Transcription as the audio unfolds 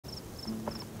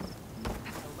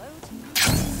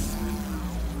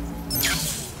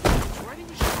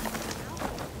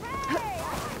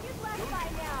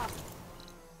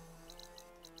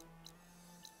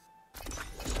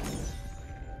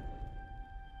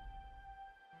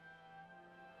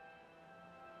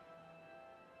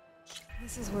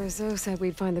This is where Zoe said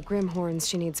we'd find the Grimhorns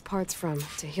she needs parts from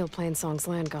to heal Plainsong's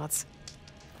land gods.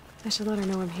 I should let her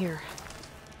know I'm here.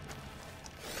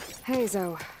 Hey,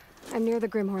 Zoe. I'm near the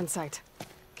Grimhorn site.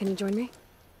 Can you join me?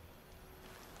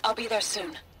 I'll be there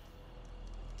soon.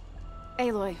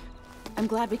 Aloy, I'm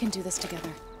glad we can do this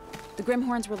together. The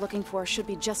Grimhorns we're looking for should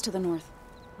be just to the north.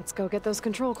 Let's go get those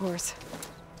control cores.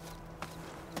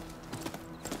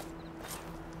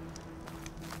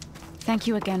 Thank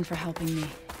you again for helping me.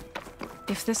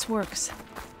 If this works,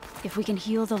 if we can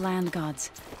heal the land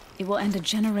gods, it will end a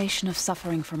generation of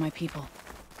suffering for my people.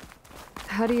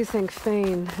 How do you think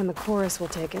Fane and the Chorus will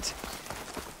take it?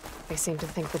 They seem to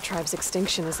think the tribe's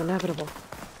extinction is inevitable.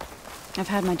 I've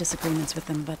had my disagreements with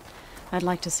them, but I'd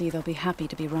like to see they'll be happy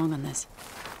to be wrong on this.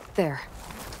 There.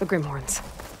 The Grimhorns.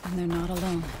 And they're not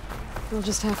alone. We'll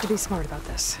just have to be smart about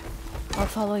this. I'll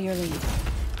follow your lead.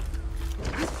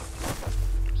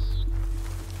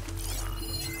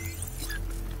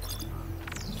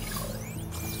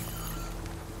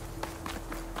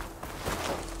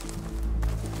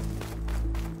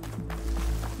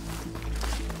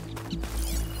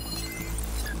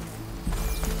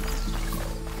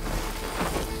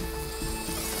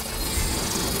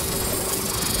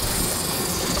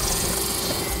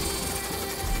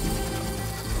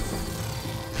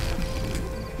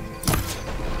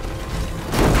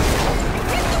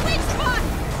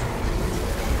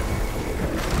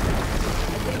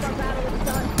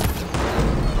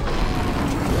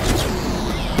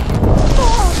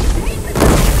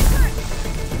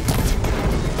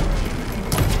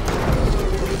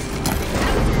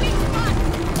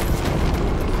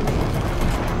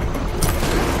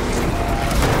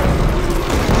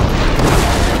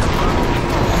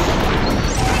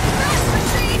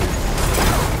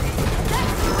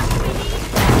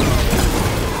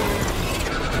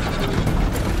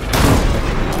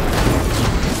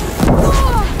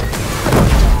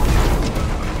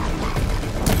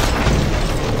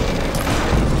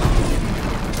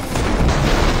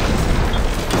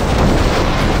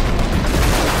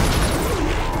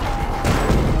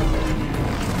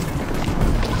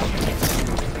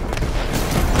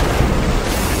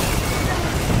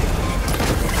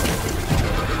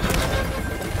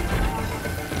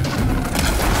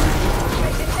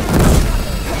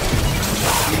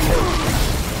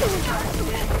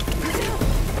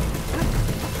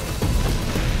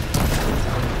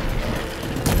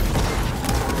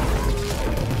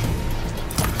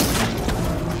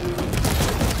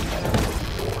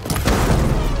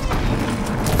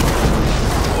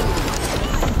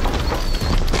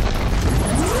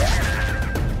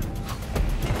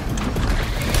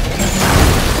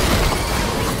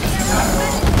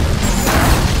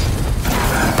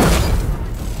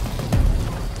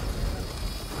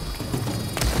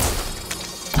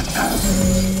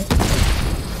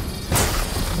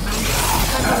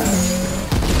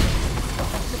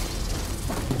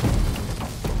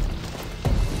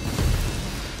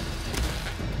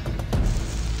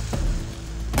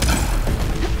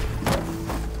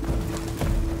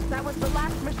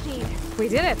 We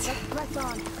did it!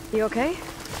 You okay?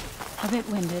 A bit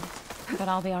winded, but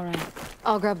I'll be all right.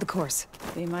 I'll grab the course.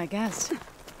 Be my guest.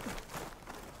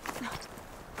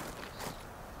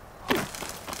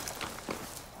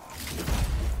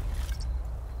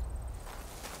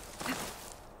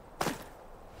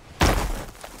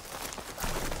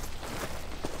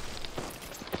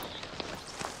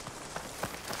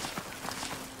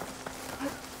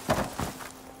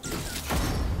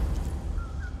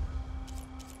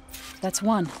 That's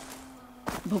one.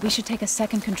 But we should take a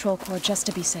second control core just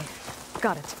to be safe.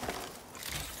 Got it.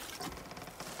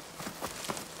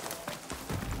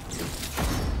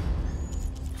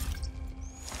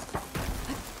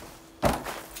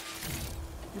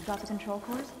 You've got the control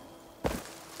cores?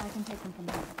 I can take them from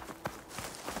here.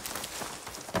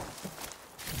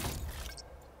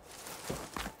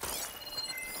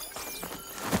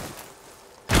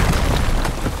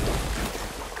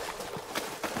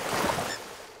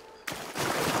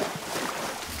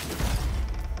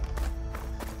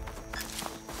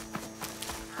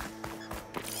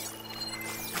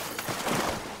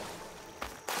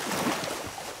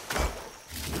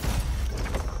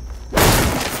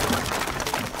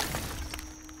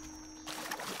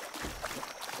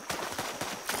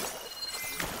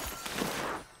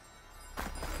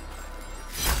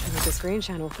 This green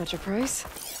shine will fetch a price.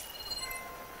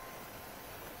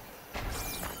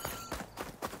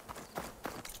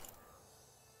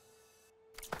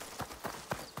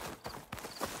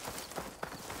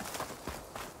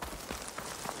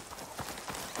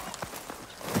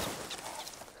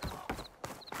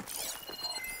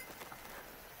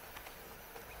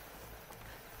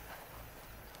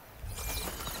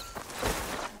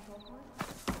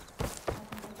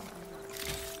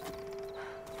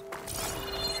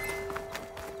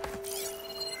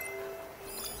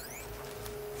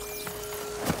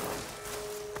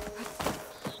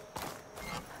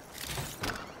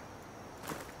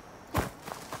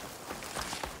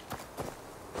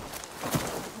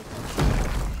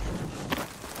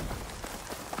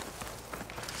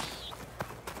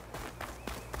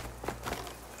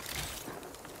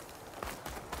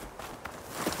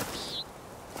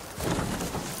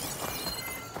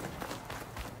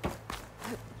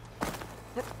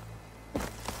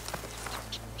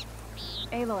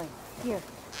 Aloy, here.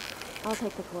 I'll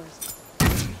take the course.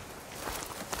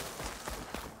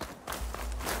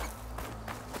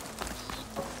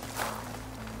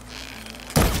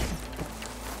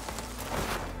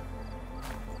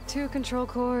 Two control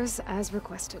cores, as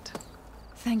requested.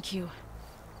 Thank you.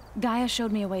 Gaia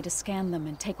showed me a way to scan them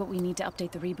and take what we need to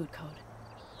update the reboot code.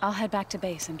 I'll head back to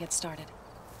base and get started.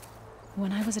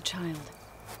 When I was a child,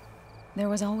 there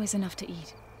was always enough to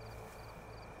eat.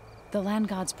 The land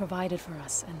gods provided for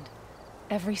us, and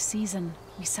every season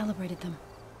we celebrated them.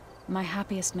 My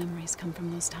happiest memories come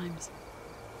from those times.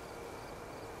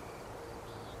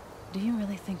 Do you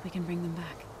really think we can bring them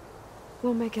back?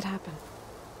 We'll make it happen.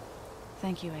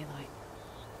 Thank you, Aloy.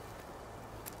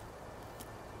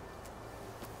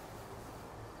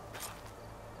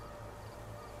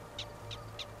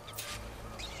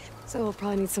 So we'll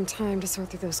probably need some time to sort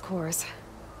through those cores.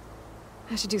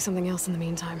 I should do something else in the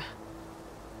meantime.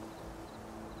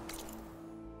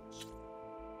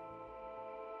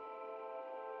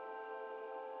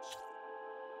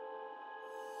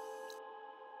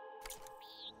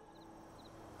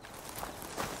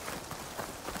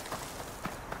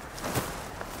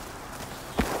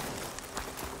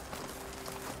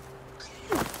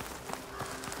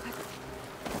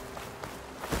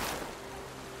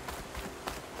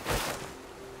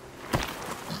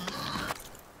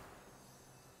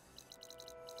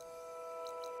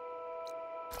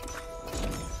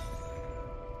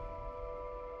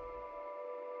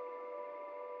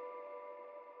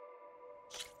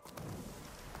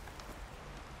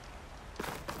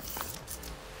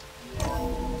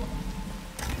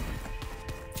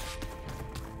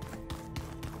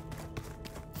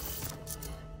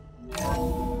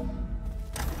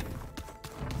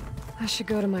 I should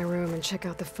go to my room and check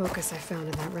out the focus I found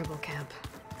in that rebel camp.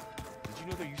 Did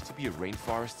you know there used to be a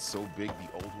rainforest so big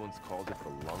the old ones called it the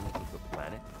lungs of the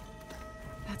planet?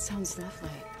 That sounds lovely.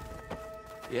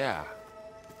 Yeah.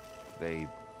 They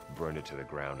burned it to the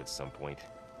ground at some point.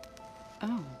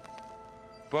 Oh,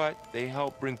 But they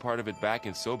helped bring part of it back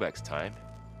in Sobek's time.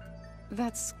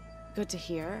 that's good to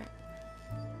hear.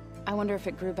 I wonder if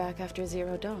it grew back after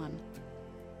Zero Dawn.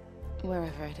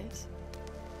 Wherever it is.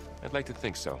 I'd like to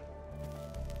think so.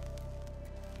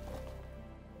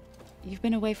 You've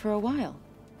been away for a while.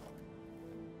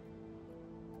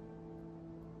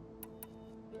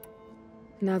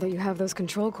 Now that you have those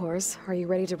control cores, are you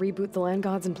ready to reboot the land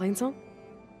gods in Plainsong?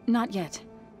 Not yet.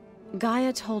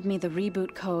 Gaia told me the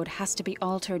reboot code has to be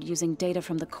altered using data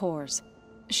from the cores.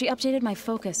 She updated my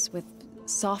focus with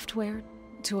software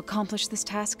to accomplish this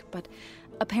task, but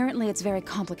apparently it's very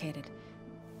complicated.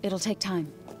 It'll take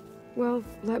time. Well,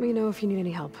 let me know if you need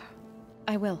any help.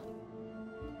 I will.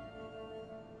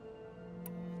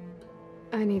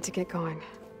 I need to get going.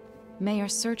 May your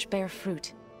search bear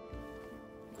fruit.